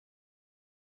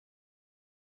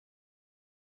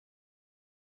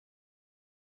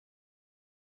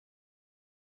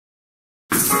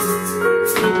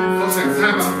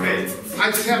I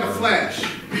just had a flash.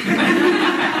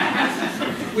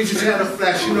 We just had a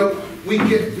flash. You know, we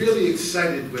get really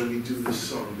excited when we do this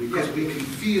song because we can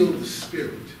feel the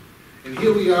Spirit. And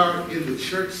here we are in the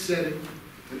church setting,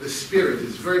 and the Spirit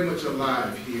is very much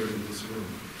alive here in this room,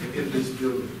 in this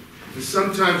building. And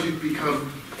sometimes you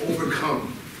become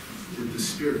overcome with the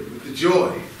Spirit, with the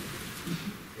joy.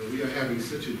 And we are having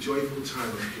such a joyful time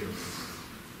up here.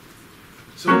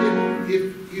 So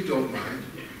if you don't mind,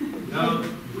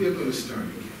 we are going to start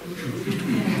again.